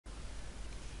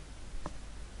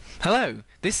Hello,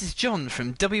 this is John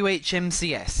from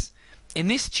WHMCS. In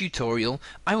this tutorial,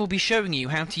 I will be showing you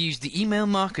how to use the email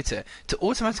marketer to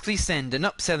automatically send an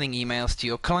upselling emails to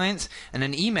your clients and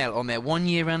an email on their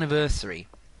 1-year anniversary.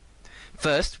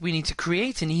 First, we need to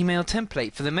create an email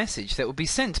template for the message that will be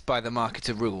sent by the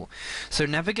marketer rule. So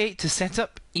navigate to Set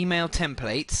Up Email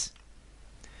Templates.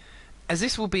 As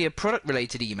this will be a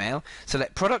product-related email,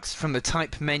 select Products from the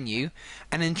Type menu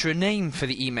and enter a name for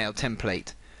the email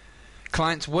template.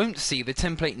 Clients won't see the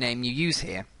template name you use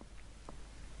here.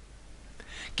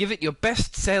 Give it your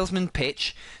best salesman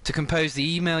pitch to compose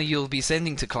the email you'll be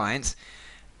sending to clients,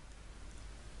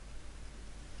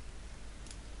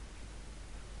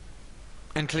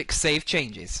 and click Save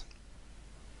Changes.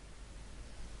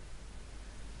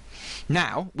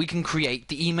 Now we can create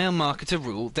the email marketer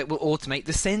rule that will automate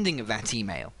the sending of that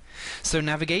email. So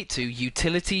navigate to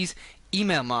Utilities,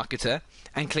 Email Marketer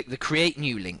and click the Create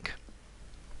New link.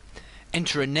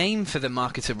 Enter a name for the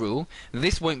marketer rule.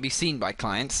 This won't be seen by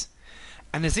clients.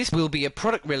 And as this will be a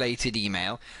product related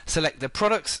email, select the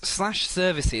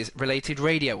Products/Services related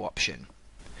radio option.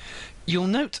 You'll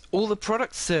note all the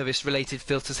product service related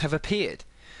filters have appeared.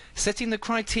 Setting the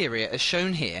criteria as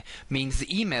shown here means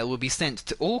the email will be sent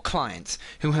to all clients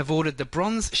who have ordered the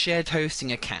Bronze Shared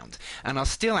Hosting account and are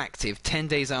still active 10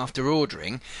 days after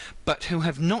ordering, but who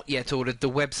have not yet ordered the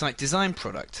website design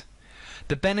product.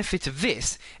 The benefit of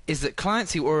this is that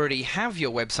clients who already have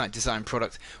your website design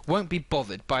product won't be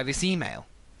bothered by this email.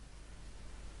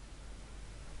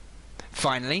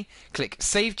 Finally, click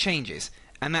Save Changes,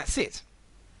 and that's it.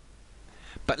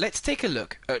 But let's take a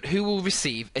look at who will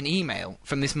receive an email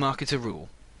from this marketer rule.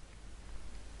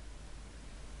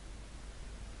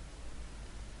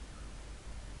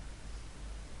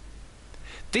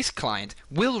 This client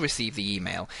will receive the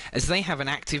email as they have an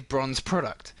active Bronze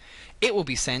product. It will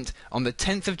be sent on the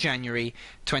 10th of January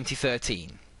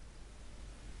 2013.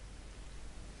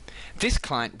 This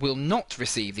client will not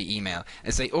receive the email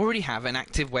as they already have an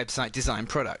active website design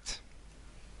product.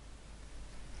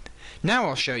 Now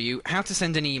I'll show you how to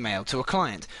send an email to a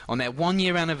client on their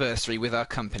 1-year anniversary with our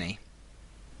company.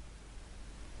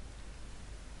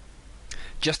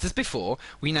 Just as before,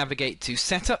 we navigate to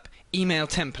Set Up Email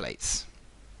Templates.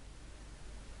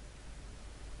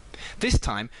 This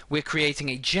time we're creating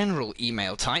a general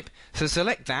email type, so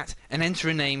select that and enter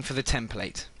a name for the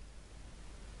template.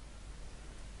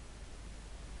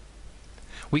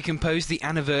 We compose the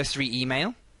anniversary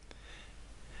email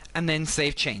and then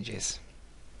save changes.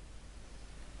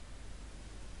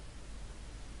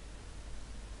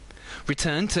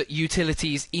 Return to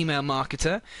Utilities Email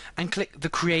Marketer and click the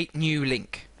Create New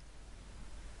link.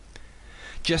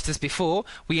 Just as before,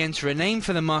 we enter a name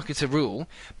for the marketer rule,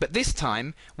 but this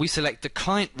time we select the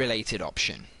client-related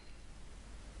option.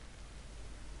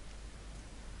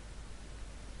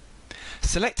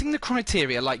 Selecting the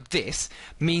criteria like this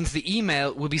means the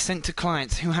email will be sent to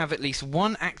clients who have at least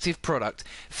one active product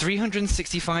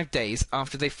 365 days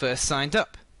after they first signed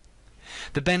up.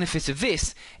 The benefit of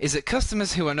this is that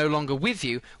customers who are no longer with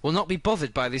you will not be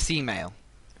bothered by this email.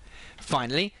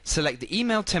 Finally, select the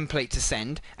email template to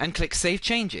send and click Save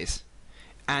Changes.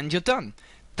 And you're done.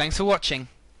 Thanks for watching.